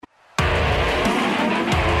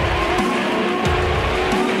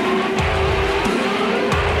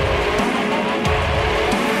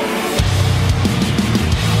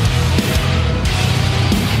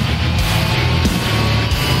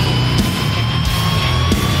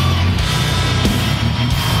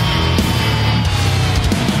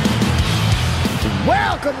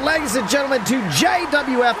ladies and gentlemen, to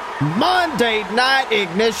JWF Monday Night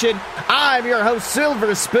Ignition. I'm your host,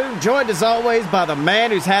 Silver Spoon, joined as always by the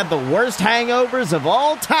man who's had the worst hangovers of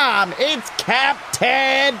all time. It's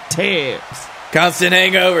Captain Tibbs. Constant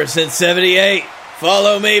hangover since 78.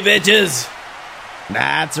 Follow me, bitches.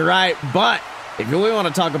 That's right, but if you really want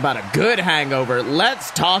to talk about a good hangover, let's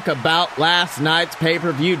talk about last night's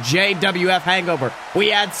pay-per-view JWF Hangover. We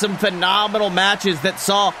had some phenomenal matches that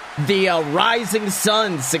saw the Rising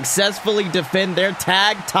Suns successfully defend their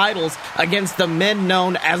tag titles against the men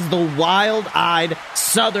known as the Wild-Eyed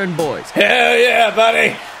Southern Boys. Hell yeah,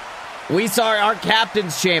 buddy. We saw our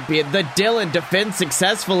captain's champion, the Dylan, defend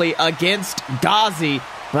successfully against Ghazi,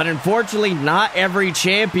 but unfortunately not every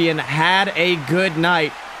champion had a good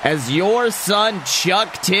night, as your son,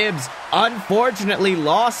 Chuck Tibbs, unfortunately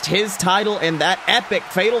lost his title in that epic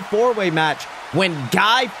Fatal 4-Way match when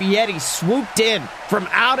Guy Fieri swooped in from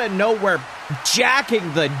out of nowhere,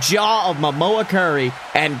 jacking the jaw of Momoa Curry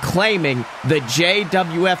and claiming the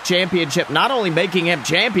JWF Championship, not only making him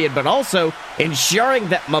champion, but also ensuring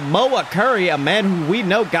that Momoa Curry, a man who we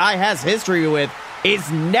know Guy has history with, is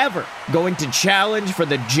never going to challenge for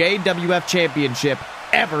the JWF Championship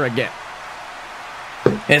ever again.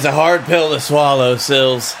 It's a hard pill to swallow,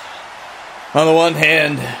 Sills. On the one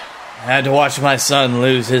hand, I had to watch my son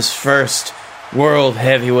lose his first World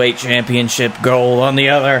Heavyweight Championship goal. On the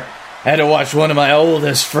other, I had to watch one of my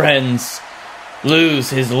oldest friends lose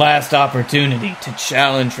his last opportunity to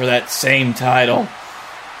challenge for that same title.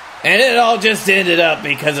 And it all just ended up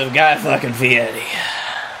because of Guy fucking Fieri.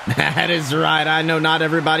 That is right. I know not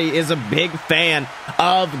everybody is a big fan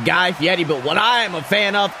of Guy Fieri, but what I am a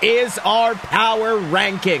fan of is our power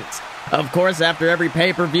rankings. Of course, after every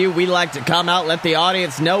pay-per-view, we like to come out, let the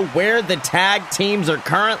audience know where the tag teams are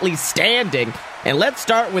currently standing. And let's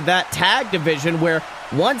start with that tag division where,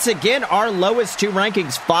 once again, our lowest two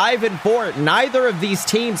rankings, 5 and 4, neither of these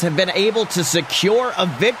teams have been able to secure a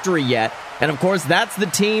victory yet. And of course, that's the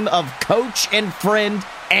team of Coach and Friend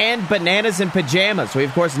and Bananas in Pajamas. We,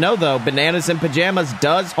 of course, know, though, Bananas in Pajamas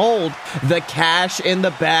does hold the cash in the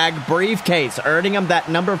bag briefcase, earning them that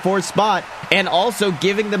number 4 spot and also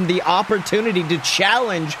giving them the opportunity to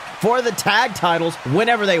challenge for the tag titles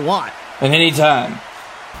whenever they want. At any time.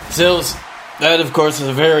 Sills, that, of course, is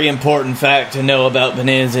a very important fact to know about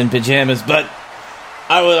Bananas in Pajamas, but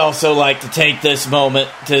I would also like to take this moment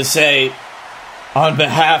to say, on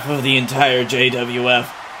behalf of the entire JWF,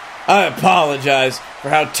 I apologize for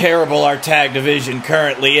how terrible our tag division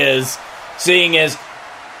currently is, seeing as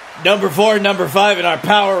number 4 and number 5 in our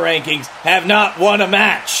power rankings have not won a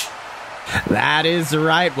match. That is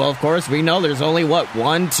right. Well, of course, we know there's only,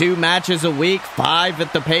 1-2 matches a week, 5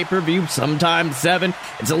 at the pay-per-view, sometimes 7.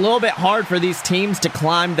 It's a little bit hard for these teams to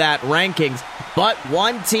climb that rankings, but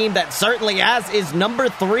one team that certainly has is number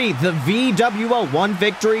 3, the VWO. 1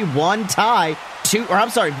 victory, 1 tie,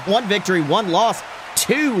 1 victory, 1 loss,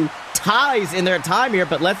 2 ties in their time here,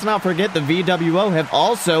 but let's not forget the VWO have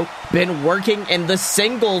also been working in the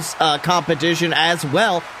singles competition as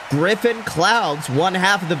well. Griffin Clouds, one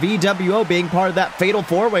half of the VWO, being part of that Fatal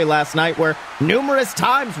 4-Way last night, where numerous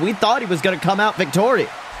times we thought he was going to come out victorious.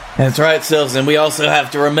 That's right, Sills, and we also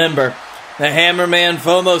have to remember the Hammerman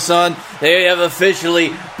Fomo-san, they have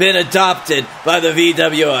officially been adopted by the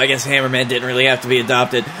VWO. I guess Hammerman didn't really have to be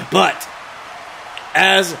adopted, but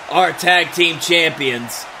as our tag team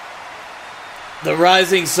champions, the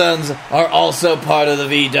Rising Suns are also part of the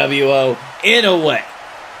VWO in a way.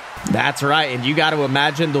 That's right, and you got to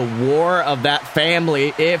imagine the war of that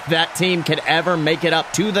family if that team could ever make it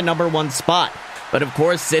up to the number 1 spot. But of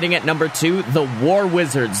course, sitting at number 2, the War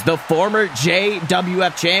Wizards, the former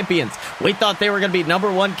JWF champions. We thought they were going to be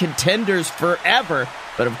number 1 contenders forever.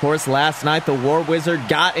 But of course, last night, the War Wizard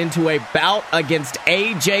got into a bout against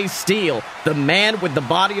AJ Styles, the man with the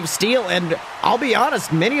body of steel. And I'll be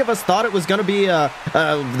honest, many of us thought it was going to be,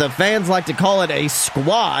 the fans like to call it a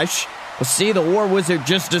squash. We'll see the War Wizard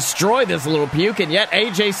just destroy this little puke, and yet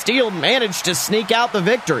AJ Styles managed to sneak out the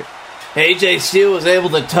victory. AJ Styles was able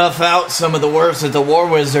to tough out some of the worst that the War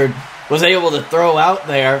Wizard was able to throw out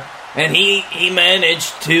there, and he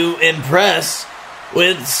managed to impress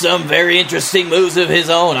with some very interesting moves of his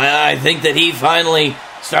own. I think that he finally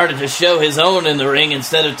started to show his own in the ring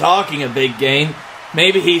instead of talking a big game.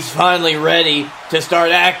 Maybe he's finally ready to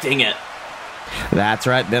start acting it. That's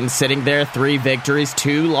right, them sitting there, 3 victories,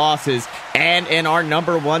 2 losses, and in our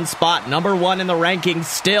number 1 spot, number 1 in the rankings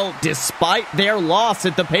still, despite their loss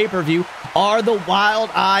at the pay-per-view, are the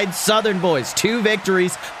Wild-Eyed Southern Boys. 2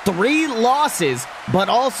 victories, 3 losses, but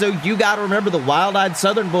also you got to remember the Wild-Eyed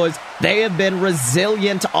Southern Boys, they have been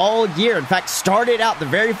resilient all year. In fact, started out the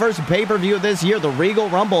very first pay-per-view of this year, the Regal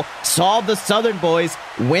Rumble, saw the Southern Boys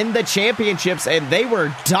win the championships, and they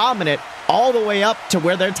were dominant all the way up to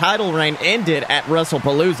where their title reign ended at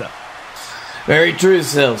WrestlePalooza. Very true,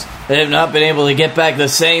 Sills. They have not been able to get back the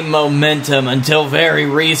same momentum until very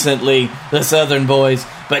recently, the Southern Boys.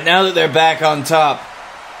 But now that they're back on top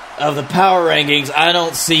of the power rankings, I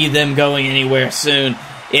don't see them going anywhere soon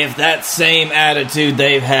if that same attitude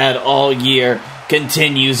they've had all year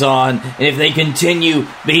continues on. And if they continue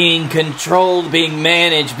being controlled, being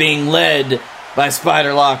managed, being led by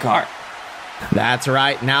Spider Lockhart. That's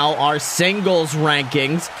right. Now our singles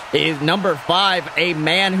rankings is number 5, a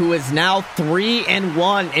man who is now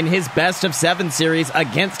 3-1 in his best of 7 series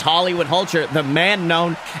against Hollywood Hulcher, the man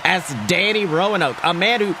known as Danny Roanoke, a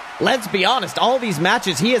man who, let's be honest, all these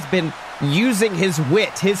matches he has been using his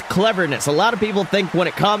wit, his cleverness. A lot of people think when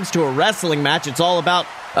it comes to a wrestling match, it's all about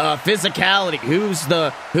physicality,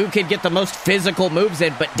 who can get the most physical moves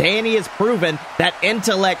in, but Danny has proven that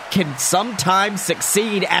intellect can sometimes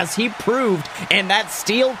succeed, as he proved in that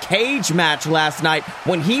steel cage match last night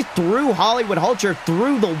when he threw Hollywood Hulcher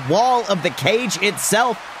through the wall of the cage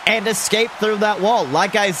itself and escaped through that wall.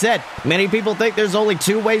 Like I said, many people think there's only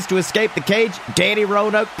 2 ways to escape the cage. Danny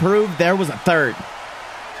Roanoke proved there was a third.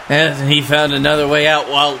 And he found another way out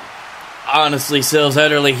while honestly, Sills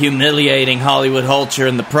utterly humiliating Hollywood Hulcher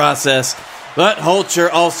in the process. But Hulcher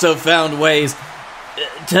also found ways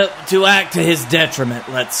to act to his detriment,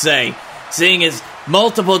 let's say. Seeing as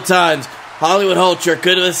multiple times Hollywood Hulcher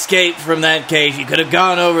could have escaped from that cage. He could have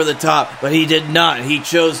gone over the top, but he did not. He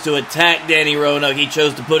chose to attack Danny Roanoke. He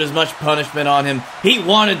chose to put as much punishment on him. He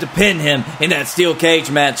wanted to pin him in that steel cage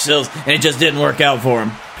match, Sills, and it just didn't work out for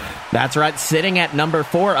him. That's right, sitting at number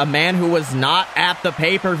 4, a man who was not at the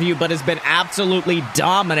pay-per-view but has been absolutely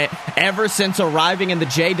dominant ever since arriving in the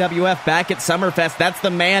JWF back at Summerfest. That's the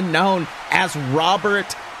man known as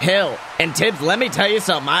Robert Hill. And Tibbs, let me tell you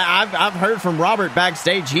something. I've heard from Robert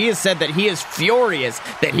backstage. He has said that he is furious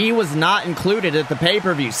that he was not included at the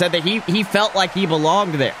pay-per-view. Said that he felt like he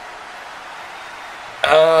belonged there.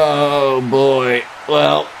 Oh, boy.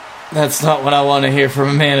 Well, that's not what I want to hear from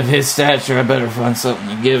a man of his stature. I better find something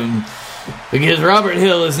to give him. Because Robert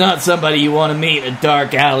Hill is not somebody you want to meet in a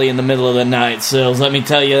dark alley in the middle of the night, Sills. Let me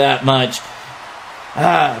tell you that much.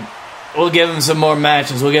 We'll give him some more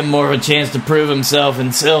matches. We'll give him more of a chance to prove himself.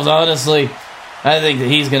 And Sills, honestly, I think that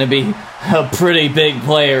he's going to be a pretty big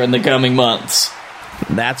player in the coming months.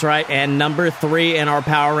 That's right, and number 3 in our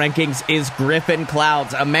power rankings is Griffin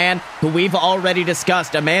Clouds, a man who we've already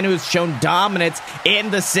discussed, a man who's shown dominance in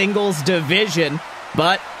the singles division,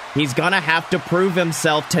 but he's gonna have to prove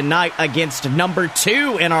himself tonight against number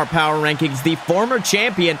 2 in our power rankings, the former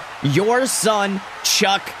champion, your son,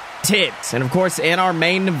 Chuck Tibbs. And of course, in our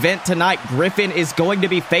main event tonight, Griffin is going to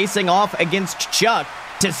be facing off against Chuck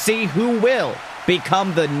to see who will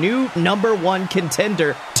become the new number 1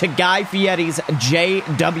 contender to Guy Fieri's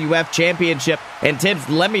JWF Championship. And Tibbs,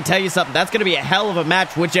 let me tell you something, that's going to be a hell of a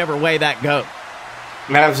match whichever way that goes.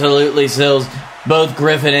 Absolutely, Sills. Both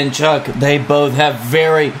Griffin and Chuck, they both have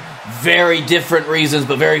very, very different reasons,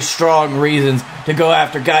 but very strong reasons to go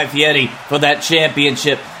after Guy Fieri for that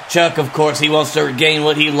championship. Chuck, of course, he wants to regain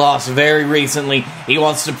what he lost very recently. He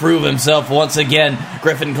wants to prove himself once again.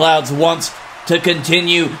 Griffin Clouds wants to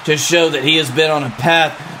continue to show that he has been on a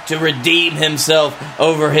path to redeem himself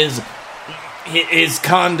over his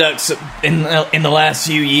conducts in the last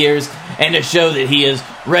few years, and to show that he is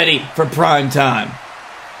ready for prime time.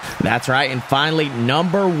 That's right, and finally,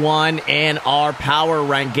 number 1 in our power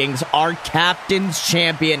rankings, our captain's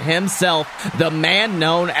champion himself, the man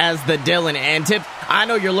known as the Dylan. And Tibbs, I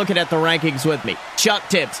know you're looking at the rankings with me. Chuck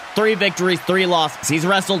Tibbs, 3 victories, 3 losses. He's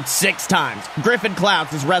wrestled 6 times. Griffin Clouds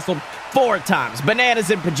has wrestled 4 times. Bananas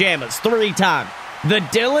in Pajamas, 3 times. The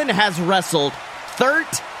Dylan has wrestled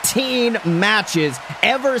 13 matches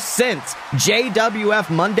ever since JWF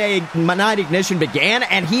Monday Night Ignition began,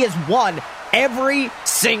 and he has won every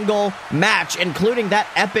single match, including that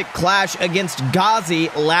epic clash against Ghazi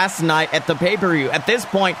last night at the pay-per-view. At this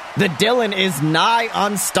point, the Dylan is nigh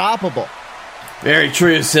unstoppable. Very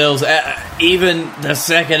true, Sills. Even the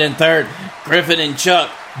second and third, Griffin and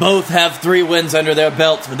Chuck, both have 3 wins under their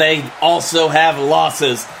belts, but they also have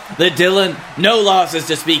losses. The Dylan, no losses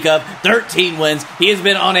to speak of, 13 wins. He has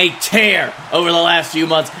been on a tear over the last few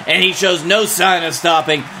months, and he shows no sign of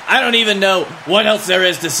stopping. I don't even know what else there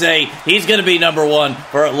is to say. He's going to be number one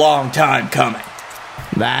for a long time coming.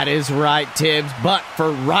 That is right, Tibbs. But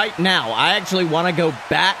for right now, I actually want to go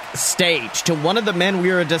backstage to one of the men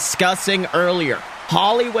we were discussing earlier.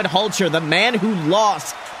 Hollywood Hulcher, the man who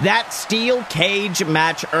lost that steel cage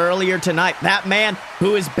match earlier tonight. That man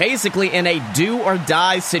who is basically in a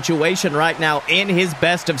do-or-die situation right now in his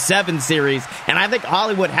Best of 7 series. And I think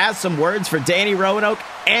Hollywood has some words for Danny Roanoke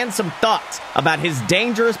and some thoughts about his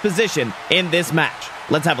dangerous position in this match.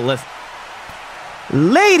 Let's have a listen.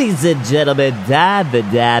 Ladies and gentlemen,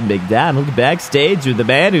 Dan McDonald backstage with the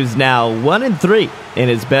man who's now 1-3 in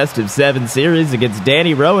his Best of 7 series against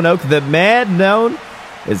Danny Roanoke, the man known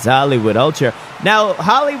as Hollywood Hulcher. Now,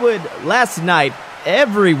 Hollywood, last night,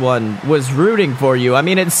 everyone was rooting for you. I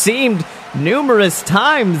mean, it seemed numerous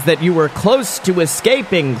times that you were close to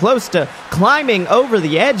escaping, close to climbing over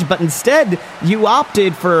the edge, but instead you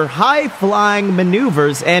opted for high-flying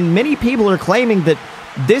maneuvers, and many people are claiming that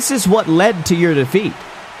this is what led to your defeat.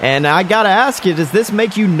 And I gotta ask you, does this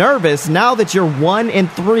make you nervous now that you're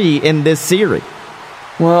 1-3 in this series?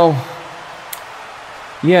 Well,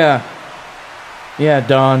 yeah,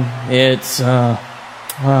 Don, it's,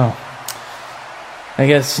 well, I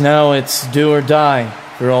guess now it's do or die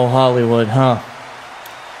for old Hollywood, huh?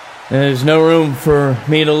 There's no room for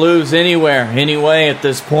me to lose anyway at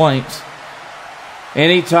this point.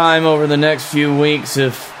 Anytime over the next few weeks,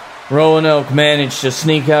 if Roanoke managed to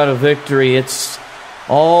sneak out a victory, it's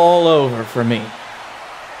all over for me.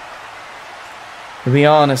 To be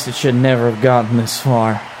honest, it should never have gotten this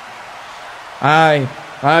far.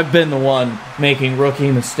 I've been the one making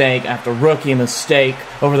rookie mistake after rookie mistake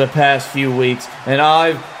over the past few weeks, and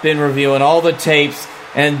I've been reviewing all the tapes,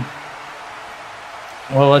 and,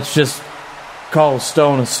 well, let's just call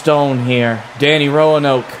a stone here. Danny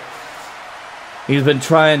Roanoke, he's been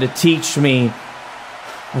trying to teach me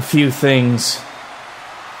a few things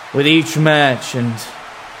with each match, and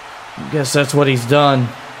I guess that's what he's done.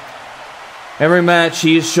 Every match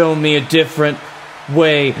he's shown me a different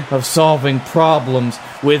way of solving problems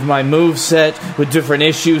with my moveset, with different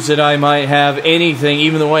issues that I might have, anything,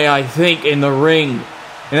 even the way I think in the ring.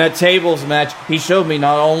 In that tables match, he showed me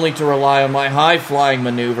not only to rely on my high-flying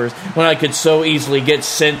maneuvers when I could so easily get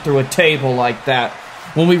sent through a table like that.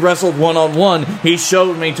 When we wrestled one-on-one, he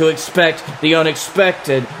showed me to expect the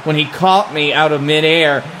unexpected when he caught me out of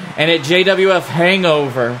midair. And at JWF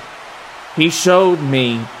Hangover, he showed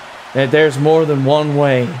me that there's more than one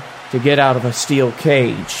way to get out of a steel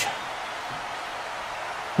cage.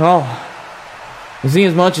 Oh, you see,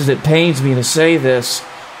 as much as it pains me to say this,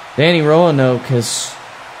 Danny Roanoke has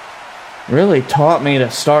really taught me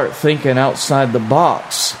to start thinking outside the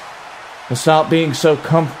box. To stop being so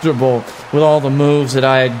comfortable with all the moves that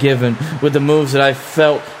I had given, with the moves that I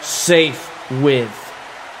felt safe with.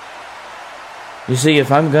 You see, if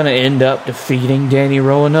I'm going to end up defeating Danny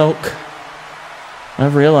Roanoke,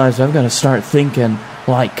 I've realized I've got to start thinking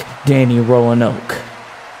like Danny Roanoke.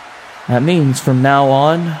 That means from now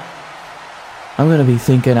on, I'm going to be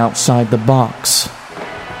thinking outside the box.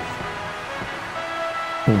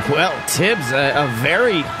 Well, Tibbs, a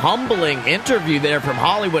very humbling interview there from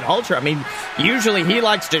Hollywood Hulcher. I mean, usually he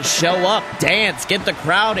likes to show up, dance, get the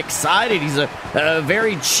crowd excited. He's a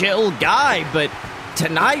very chill guy, but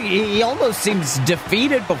tonight he almost seems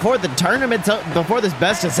defeated before the tournament, before this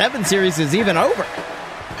Best of 7 series is even over.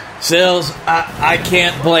 Sills, I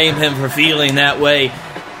can't blame him for feeling that way,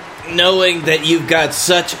 knowing that you've got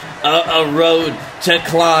such a road to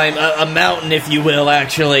climb, a mountain, if you will,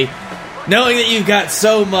 actually. Knowing that you've got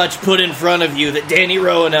so much put in front of you that Danny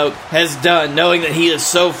Roanoke has done, knowing that he is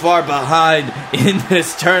so far behind in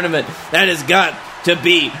this tournament, that has got to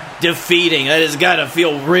be defeating. That has got to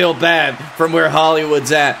feel real bad from where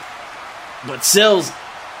Hollywood's at. But Sills,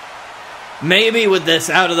 maybe with this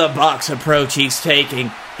out-of-the-box approach he's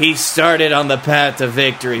taking, he started on the path to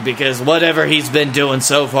victory, because whatever he's been doing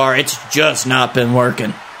so far, it's just not been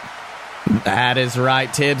working. That is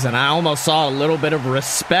right, Tibbs, and I almost saw a little bit of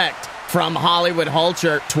respect from Hollywood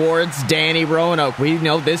Hulcher towards Danny Roanoke. We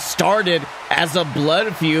know this started as a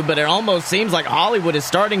blood feud, but it almost seems like Hollywood is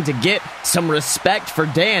starting to get some respect for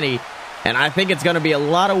Danny, and I think it's going to be a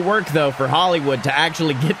lot of work, though, for Hollywood to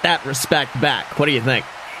actually get that respect back. What do you think?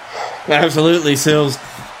 Absolutely, Sills.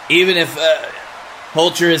 Even if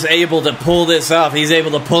Hulcher is able to pull this off, he's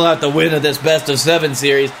able to pull out the win of this Best of 7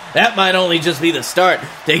 series, that might only just be the start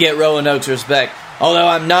to get Roanoke's respect. Although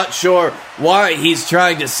I'm not sure why he's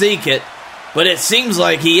trying to seek it, but it seems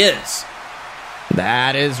like he is.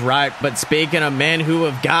 That is right. But speaking of men who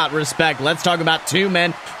have got respect, let's talk about two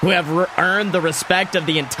men who have earned the respect of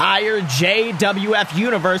the entire JWF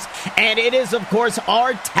universe. And it is, of course,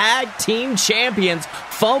 our tag team champions,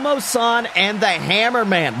 Fomo-san and the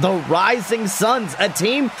Hammerman, the Rising Suns, a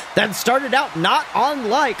team that started out not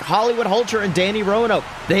unlike Hollywood Hulcher and Danny Roanoke.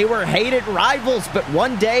 They were hated rivals, but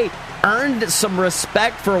one day earned some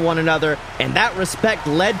respect for one another, and that respect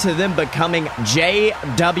led to them becoming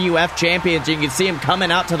JWF champions. You can see them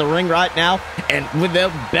coming out to the ring right now, and with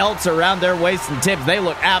the belts around their waists and tips, they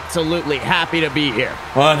look absolutely happy to be here.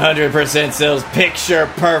 100% Sills, picture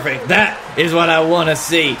perfect. That is what I want to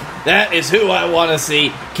see. That is who I want to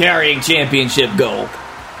see carrying championship gold.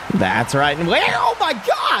 That's right. And oh my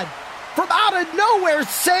God! From out of nowhere,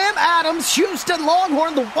 Sam Adams, Houston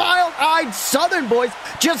Longhorn, the wild-eyed Southern boys,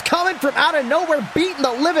 just coming from out of nowhere, beating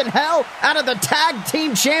the living hell out of the tag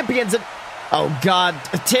team champions. And oh God,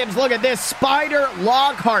 Tibbs, look at this. Spider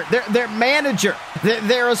Lockhart, their manager,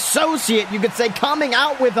 their associate, you could say, coming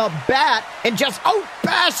out with a bat and just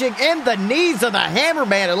bashing in the knees of the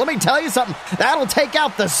Hammerman. And let me tell you something, that'll take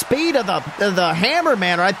out the speed of the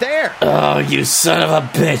Hammerman right there. Oh, you son of a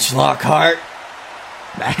bitch, Lockhart.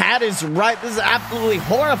 That is right. This is absolutely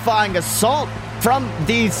horrifying assault from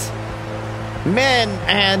these men.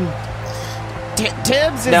 And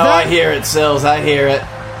Tibbs, is I hear it, Sills. I hear it.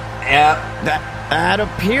 Yeah. That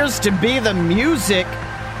appears to be the music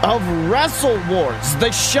of Wrestle Wars,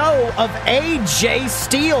 the show of AJ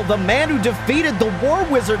Styles, the man who defeated the War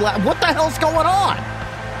Wizard. What the hell's going on?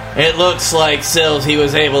 It looks like, Sills, he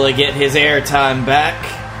was able to get his airtime back.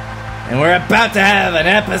 And we're about to have an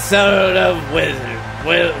episode of Wizard.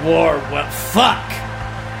 Fuck!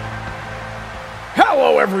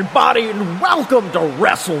 Hello, everybody, and welcome to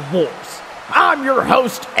Wrestle Wars. I'm your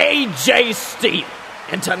host, AJ Styles,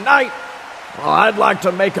 and tonight, I'd like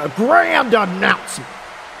to make a grand announcement.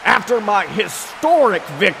 After my historic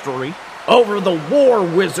victory over the War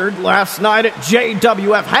Wizard last night at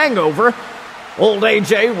JWF Hangover, old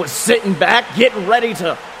AJ was sitting back, getting ready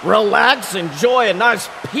to relax, enjoy a nice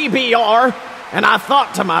PBR, and I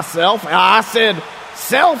thought to myself, I said,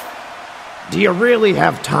 Self, do you really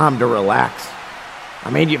have time to relax? I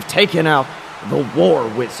mean, you've taken out the War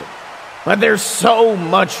Wizard, but there's so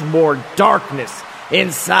much more darkness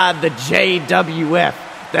inside the JWF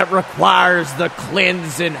that requires the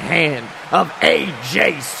cleansing hand of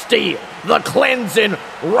AJ Styles, the cleansing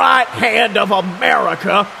right hand of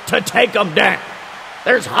America to take them down.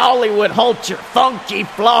 There's Hollywood Hulcher, Funky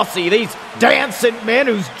Flossie, these dancing men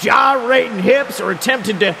whose gyrating hips are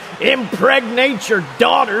attempting to impregnate your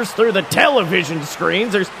daughters through the television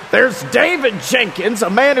screens. There's David Jenkins, a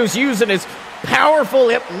man who's using his powerful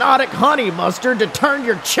hypnotic honey mustard to turn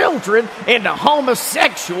your children into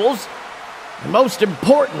homosexuals. And most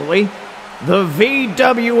importantly, the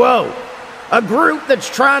VWO, a group that's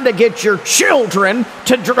trying to get your children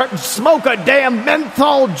to smoke a damn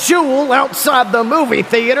menthol jewel outside the movie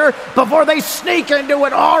theater before they sneak into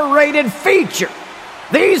an R-rated feature.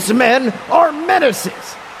 These men are menaces.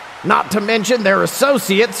 Not to mention their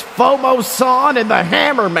associates, Fomo-san and the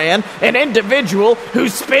Hammerman, an individual who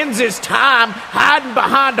spends his time hiding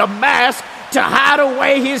behind a mask to hide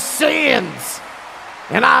away his sins.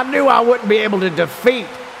 And I knew I wouldn't be able to defeat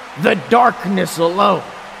the darkness alone.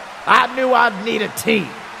 I knew I'd need a team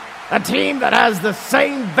that has the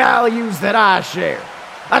same values that I share,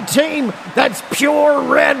 a team that's pure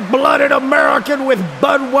red-blooded American with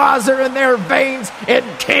Budweiser in their veins and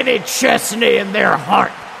Kenny Chesney in their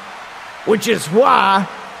heart, which is why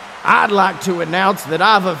I'd like to announce that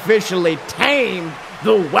I've officially tamed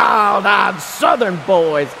the wild-eyed Southern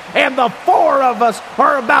boys, and the four of us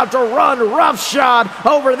are about to run roughshod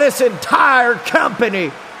over this entire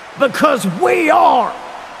company because we are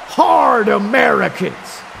hard Americans,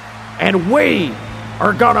 and we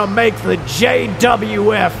are gonna make the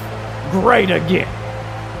JWF great again.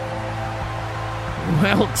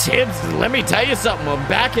 Well, Tibbs, let me tell you something.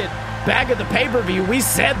 Back at the pay-per-view, we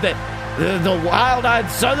said that the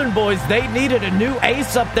wild-eyed Southern boys, they needed a new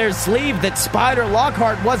ace up their sleeve, that Spider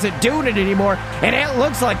Lockhart wasn't doing it anymore, and it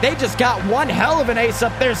looks like they just got one hell of an ace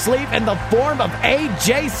up their sleeve in the form of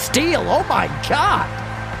AJ Styles. Oh my God!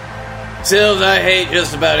 Sills, I hate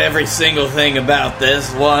just about every single thing about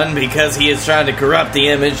this. One, because he is trying to corrupt the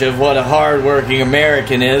image of what a hard-working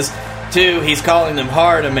American is. Two, he's calling them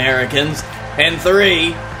hard Americans. And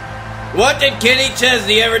three, what did Kenny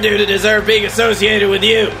Chesney ever do to deserve being associated with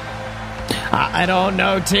you? I don't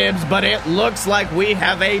know, Tibbs, but it looks like we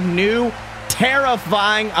have a new,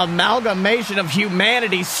 terrifying amalgamation of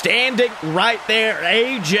humanity standing right there.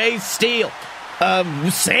 AJ Styles.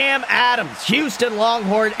 Sam Adams, Houston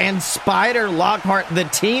Longhorn, and Spider Lockhart, the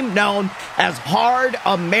team known as Hard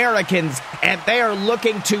Americans, and they are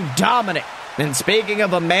looking to dominate. And speaking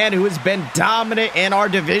of a man who has been dominant in our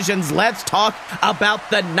divisions, let's talk about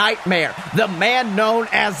the Nightmare, the man known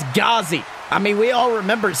as Ghazi. I mean, we all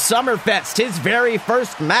remember Summerfest, his very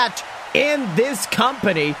first match in this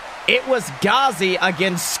company. It was Ghazi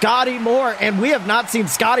against Scotty Moore, and we have not seen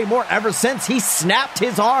Scotty Moore ever since. He snapped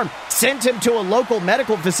his arm, sent him to a local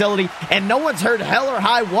medical facility, and no one's heard hell or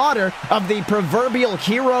high water of the proverbial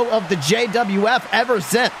hero of the JWF ever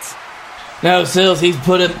since. No, Sills, he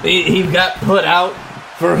got put out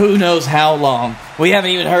for who knows how long. We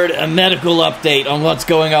haven't even heard a medical update on what's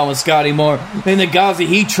going on with Scotty Moore. And the Ghazi,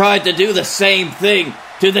 he tried to do the same thing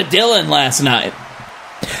to the Dylan last night.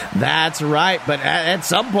 That's right, but at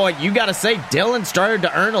some point, you got to say Dylan started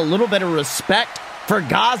to earn a little bit of respect for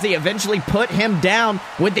Ghazi, eventually put him down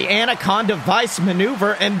with the Anaconda Vice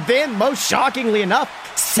maneuver, and then, most shockingly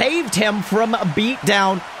enough, saved him from a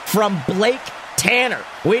beatdown from Blake Tanner.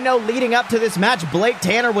 We know leading up to this match, Blake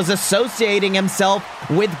Tanner was associating himself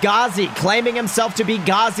with Ghazi, claiming himself to be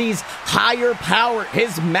Ghazi's higher power,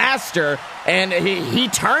 his master, and he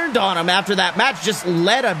turned on him after that match, just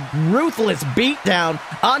led a ruthless beatdown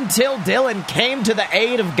until Dylan came to the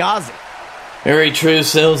aid of Ghazi. Very true,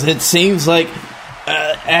 Sills. It seems like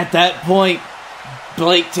at that point,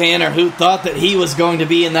 Blake Tanner, who thought that he was going to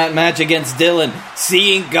be in that match against Dylan,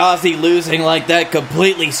 seeing Ghazi losing like that,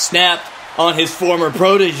 completely snapped on his former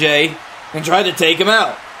protege and tried to take him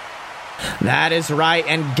out. That is right,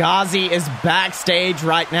 and Ghazi is backstage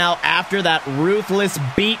right now after that ruthless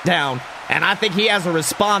beatdown, and I think he has a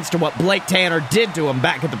response to what Blake Tanner did to him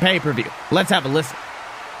back at the pay-per-view. Let's have a listen.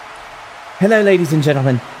 Hello, ladies and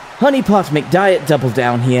gentlemen. Honeypot McDiet Double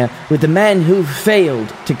Down here with the man who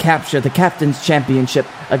failed to capture the Captain's Championship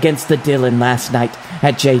against the Dylan last night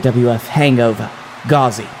at JWF Hangover,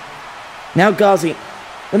 Ghazi. Now, Ghazi,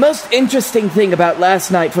 the most interesting thing about last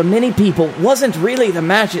night for many people wasn't really the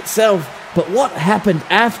match itself, but what happened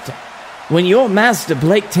after. When your master,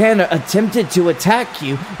 Blake Tanner, attempted to attack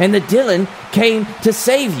you and the Dylan came to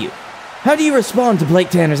save you. How do you respond to Blake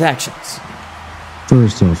Tanner's actions?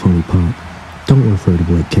 First off, Honeypot, don't refer to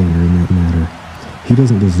Blake Tanner in that matter. He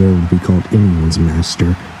doesn't deserve to be called anyone's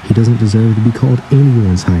master. He doesn't deserve to be called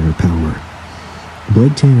anyone's higher power.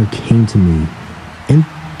 Blake Tanner came to me and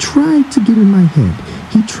tried to get in my head.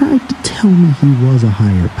 He tried to tell me he was a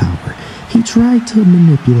higher power. He tried to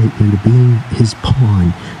manipulate me to being his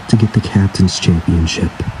pawn to get the Captain's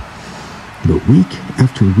Championship. But week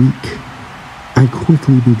after week, I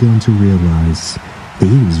quickly began to realize that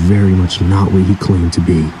he was very much not what he claimed to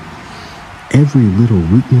be. Every little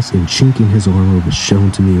weakness and chink in his armor was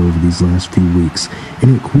shown to me over these last few weeks,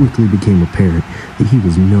 and it quickly became apparent that he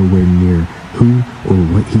was nowhere near who or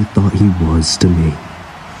what he thought he was to me.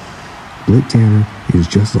 Blake Tanner is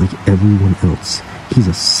just like everyone else. He's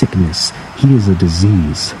a sickness. He is a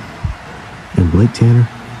disease. And Blake Tanner,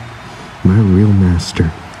 my real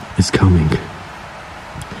master, is coming.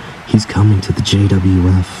 He's coming to the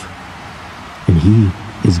JWF. And he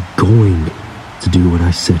is going to do what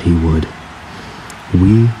I said he would.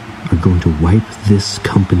 We are going to wipe this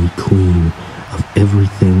company clean of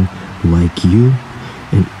everything like you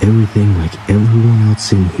and everything like everyone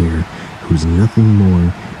else in here who's nothing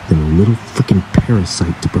more than a little freaking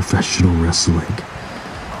parasite to professional wrestling.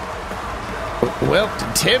 Well,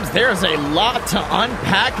 Tibbs, there's a lot to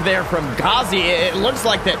unpack there from Ghazi. It looks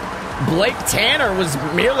like that Blake Tanner was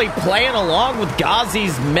merely playing along with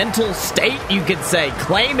Ghazi's mental state, you could say,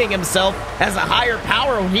 claiming himself as a higher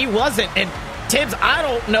power when he wasn't. And Tibbs, I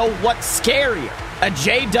don't know what's scarier. A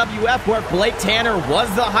JWF where Blake Tanner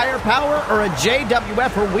was the higher power, or a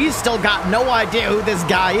JWF where we still got no idea who this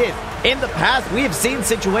guy is. In the past, we have seen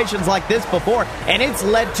situations like this before, and it's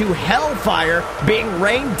led to hellfire being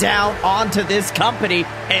rained down onto this company,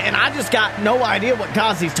 and I just got no idea what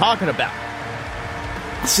Ghazi's talking about.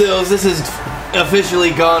 Sills, this has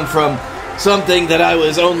officially gone from something that I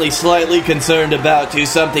was only slightly concerned about to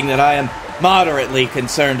something that I am moderately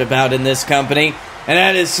concerned about in this company, and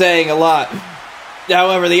that is saying a lot.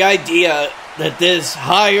 However, the idea that this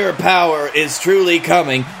higher power is truly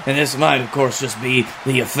coming, and this might, of course, just be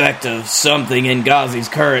the effect of something in Ghazi's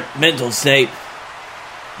current mental state,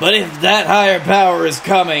 but if that higher power is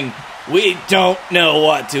coming, we don't know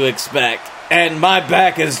what to expect, and my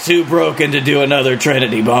back is too broken to do another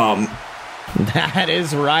Trinity Bomb. That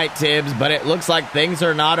is right, Tibbs, but it looks like things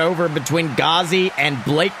are not over between Ghazi and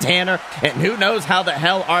Blake Tanner, and who knows how the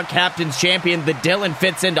hell our Captain's Champion, the Dylan,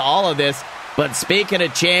 fits into all of this. But speaking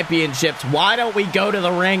of championships, why don't we go to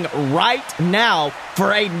the ring right now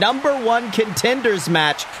for a number one contenders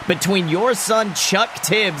match between your son Chuck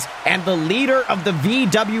Tibbs and the leader of the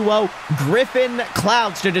VWO, Griffin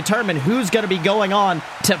Clouds, to determine who's going to be going on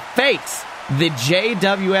to face the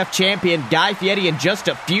JWF champion Guy Fieri in just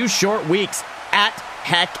a few short weeks at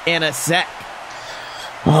Heck in a Sec.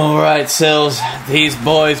 All right, Sills, these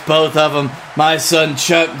boys, both of them, my son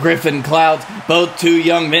Chuck, Griffin Clouds, both two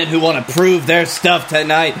young men who want to prove their stuff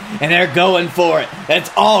tonight, and they're going for it.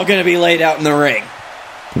 It's all going to be laid out in the ring.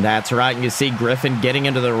 That's right, and you see Griffin getting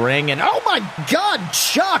into the ring, and oh my God,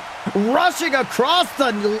 Chuck rushing across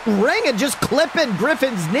the ring and just clipping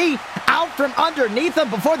Griffin's knee out from underneath him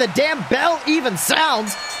before the damn bell even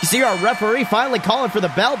sounds. You see our referee finally calling for the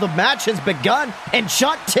bell. The match has begun, and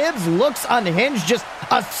Chuck Tibbs looks unhinged, just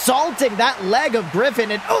assaulting that leg of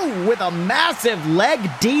Griffin, and with a massive leg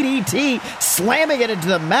DDT, slamming it into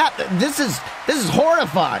the mat. This is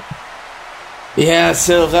horrifying. Yeah,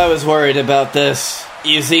 Sills, I was worried about this.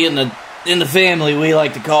 You see, in the family, we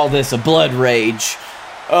like to call this a blood rage.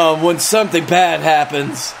 When something bad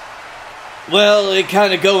happens, well, it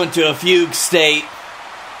kind of go into a fugue state.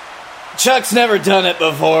 Chuck's never done it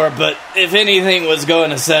before, but if anything was going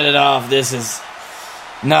to set it off, this is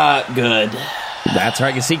not good. That's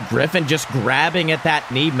right. You see Griffin just grabbing at that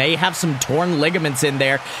knee. May have some torn ligaments in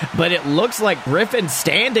there, but it looks like Griffin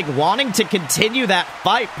standing, wanting to continue that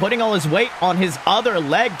fight, putting all his weight on his other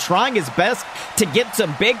leg, trying his best to get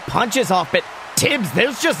some big punches off. But Tibbs,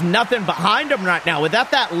 there's just nothing behind him right now. Without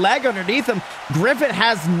that leg underneath him, Griffin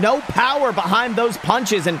has no power behind those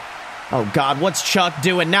punches. And oh God, what's Chuck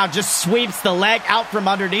doing now? Just sweeps the leg out from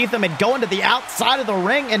underneath him and going to the outside of the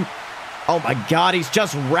ring, and oh my God, he's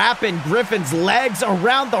just wrapping Griffin's legs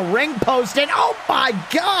around the ring post, and oh my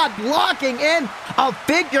God, locking in a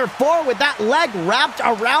figure four with that leg wrapped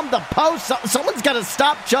around the post. Someone's got to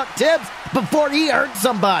stop Chuck Tibbs before he hurts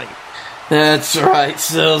somebody. That's right,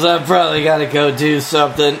 Sills. I've probably got to go do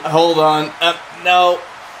something. Hold on. No.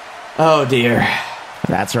 Oh, dear.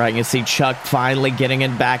 That's right. You see Chuck finally getting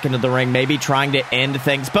back into the ring, maybe trying to end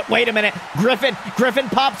things. But wait a minute. Griffin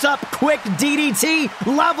pops up. Quick DDT.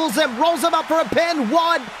 Levels him. Rolls him up for a pin.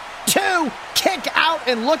 1, 2. Kick out.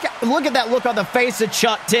 And look at that look on the face of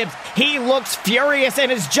Chuck Tibbs. He looks furious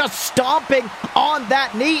and is just stomping on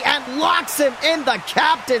that knee and locks him in the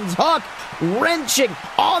captain's hook. Wrenching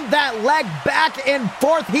on that leg back and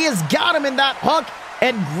forth. He has got him in that hook.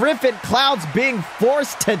 And Griffin Clouds being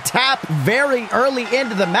forced to tap very early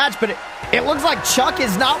into the match. But it looks like Chuck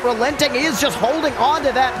is not relenting. He is just holding on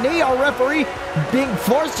to that knee. Our referee being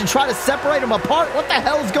forced to try to separate him apart. What the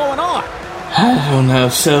hell is going on? I don't know,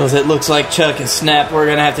 Sills. It looks like Chuck is snapped. We're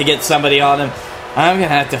going to have to get somebody on him. I'm going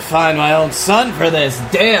to have to find my own son for this.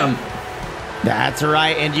 Damn. That's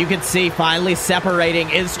right, and you can see finally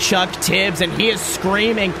separating is Chuck Tibbs, and he is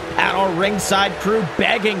screaming at our ringside crew,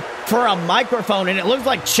 begging for a microphone, and it looks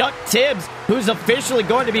like Chuck Tibbs, who's officially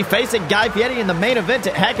going to be facing Guy Fieri in the main event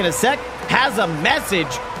at Heck in a Sec, has a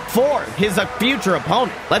message for his future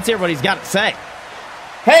opponent. Let's hear what he's got to say.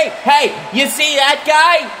 Hey, you see that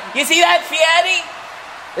guy? You see that Fieri?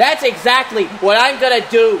 That's exactly what I'm gonna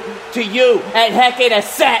do to you at Heck in a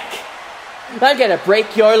Sec. I'm gonna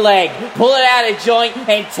break your leg, pull it out of joint,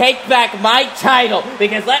 and take back my title,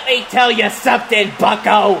 because let me tell you something,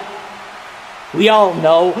 bucko. We all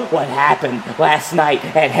know what happened last night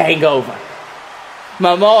at Hangover.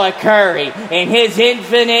 Momoa Curry, in his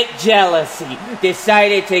infinite jealousy,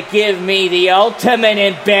 decided to give me the ultimate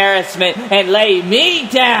embarrassment and lay me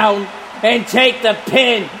down and take the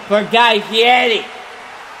pin for Guy Fieri.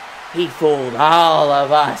 He fooled all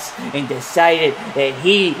of us and decided that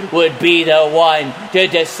he would be the one to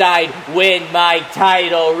decide when my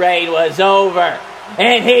title reign was over.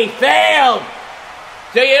 And he failed!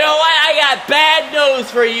 So you know what? I got bad news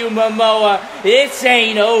for you, Momoa. This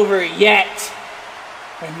ain't over yet.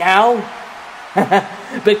 And now,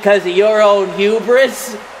 because of your own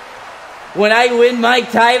hubris, when I win my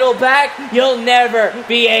title back, you'll never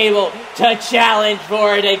be able to challenge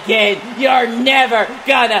for it again. You're never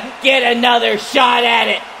gonna get another shot at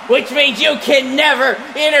it, which means you can never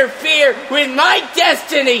interfere with my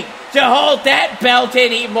destiny to hold that belt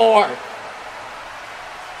anymore.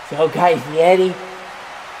 So, Guy Fieri,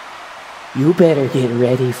 you better get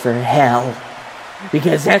ready for hell,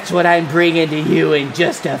 because that's what I'm bringing to you in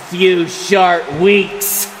just a few short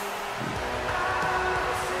weeks.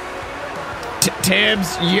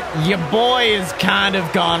 Tibbs, your boy has kind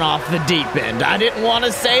of gone off the deep end. I didn't want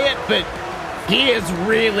to say it, but he has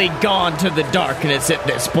really gone to the darkness at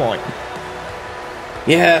this point.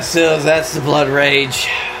 Yeah, Sills, that's the blood rage.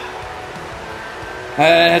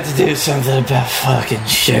 I have to do something about fucking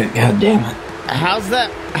shit, goddammit.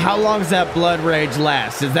 How long does that blood rage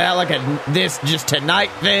last? Is that like this just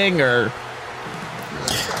tonight thing, or?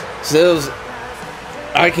 Sills,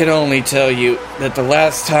 I can only tell you that the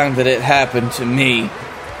last time that it happened to me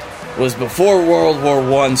was before World War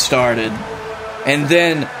I started. And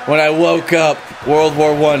then, when I woke up, World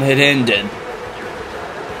War I had ended.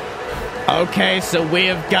 Okay, so we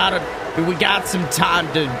got some time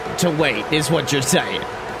to wait, is what you're saying.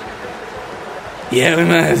 Yeah, we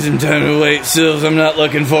might have some time to wait, Sills. I'm not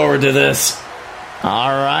looking forward to this. All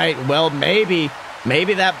right, well, maybe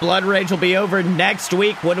that blood rage will be over next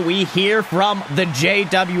week when we hear from the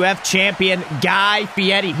JWF champion, Guy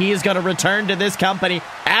Fieri. He is going to return to this company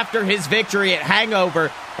after his victory at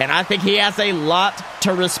Hangover, and I think he has a lot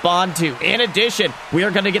to respond to. In addition, we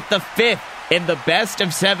are going to get the 5th in the best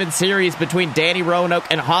of 7 series between Danny Roanoke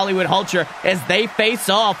and Hollywood Hulcher as they face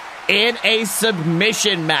off in a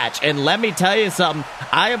submission match. And let me tell you something,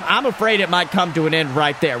 I'm afraid it might come to an end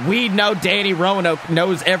right there. We know Danny Roanoke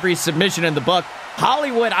knows every submission in the book.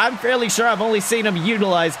 Hollywood, I'm fairly sure I've only seen him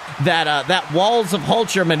utilize that Walls of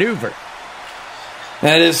Hulcher maneuver.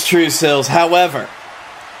 That is true, Sills. However,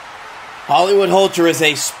 Hollywood Hulcher is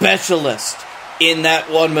a specialist in that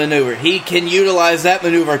one maneuver. He can utilize that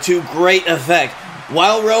maneuver to great effect.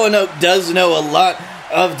 While Roanoke does know a lot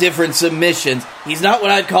of different submissions, he's not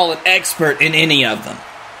what I'd call an expert in any of them.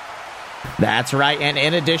 That's right, and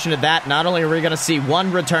in addition to that, not only are we going to see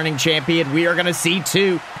one returning champion, we are going to see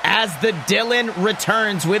 2 as the Dylan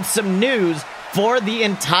returns with some news for the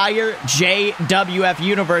entire JWF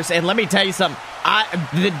universe. And let me tell you something,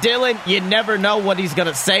 the Dylan, you never know what he's going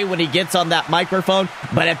to say when he gets on that microphone,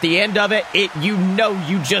 but at the end of it, you know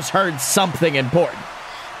you just heard something important.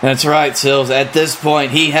 That's right, Sills. At this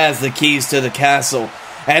point, he has the keys to the castle.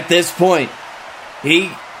 At this point,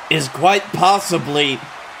 he is quite possibly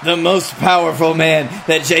the most powerful man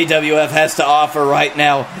that JWF has to offer right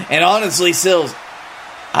now. And honestly, Sills,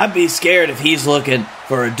 I'd be scared if he's looking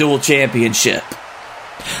for a dual championship.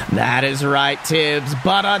 That is right, Tibbs.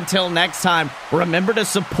 But until next time, remember to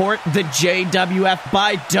support the JWF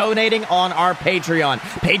by donating on our Patreon.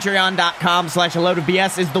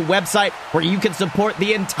 Patreon.com/AloadofBS is the website where you can support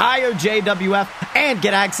the entire JWF and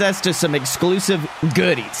get access to some exclusive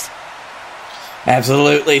goodies.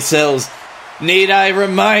 Absolutely, Sills. Need I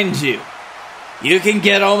remind you, you can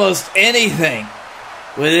get almost anything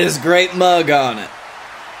with this great mug on it.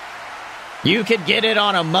 You can get it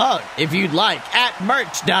on a mug, if you'd like, at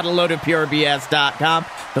merch.aloadofpurebs.com,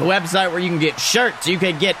 the website where you can get shirts, you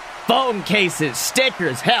can get phone cases,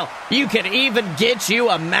 stickers, hell, you can even get you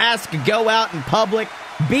a mask, go out in public,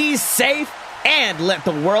 be safe, and let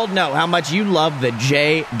the world know how much you love the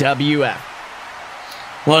JWF.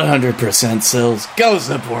 100% Sills. Go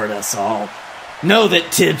support us all. Know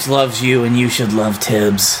that Tibbs loves you and you should love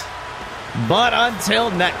Tibbs. But until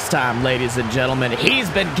next time, ladies and gentlemen, he's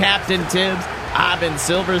been Captain Tibbs, I've been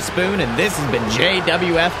Silver Spoon, and this has been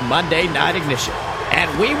JWF Monday Night Ignition. And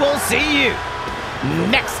we will see you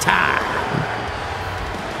next time.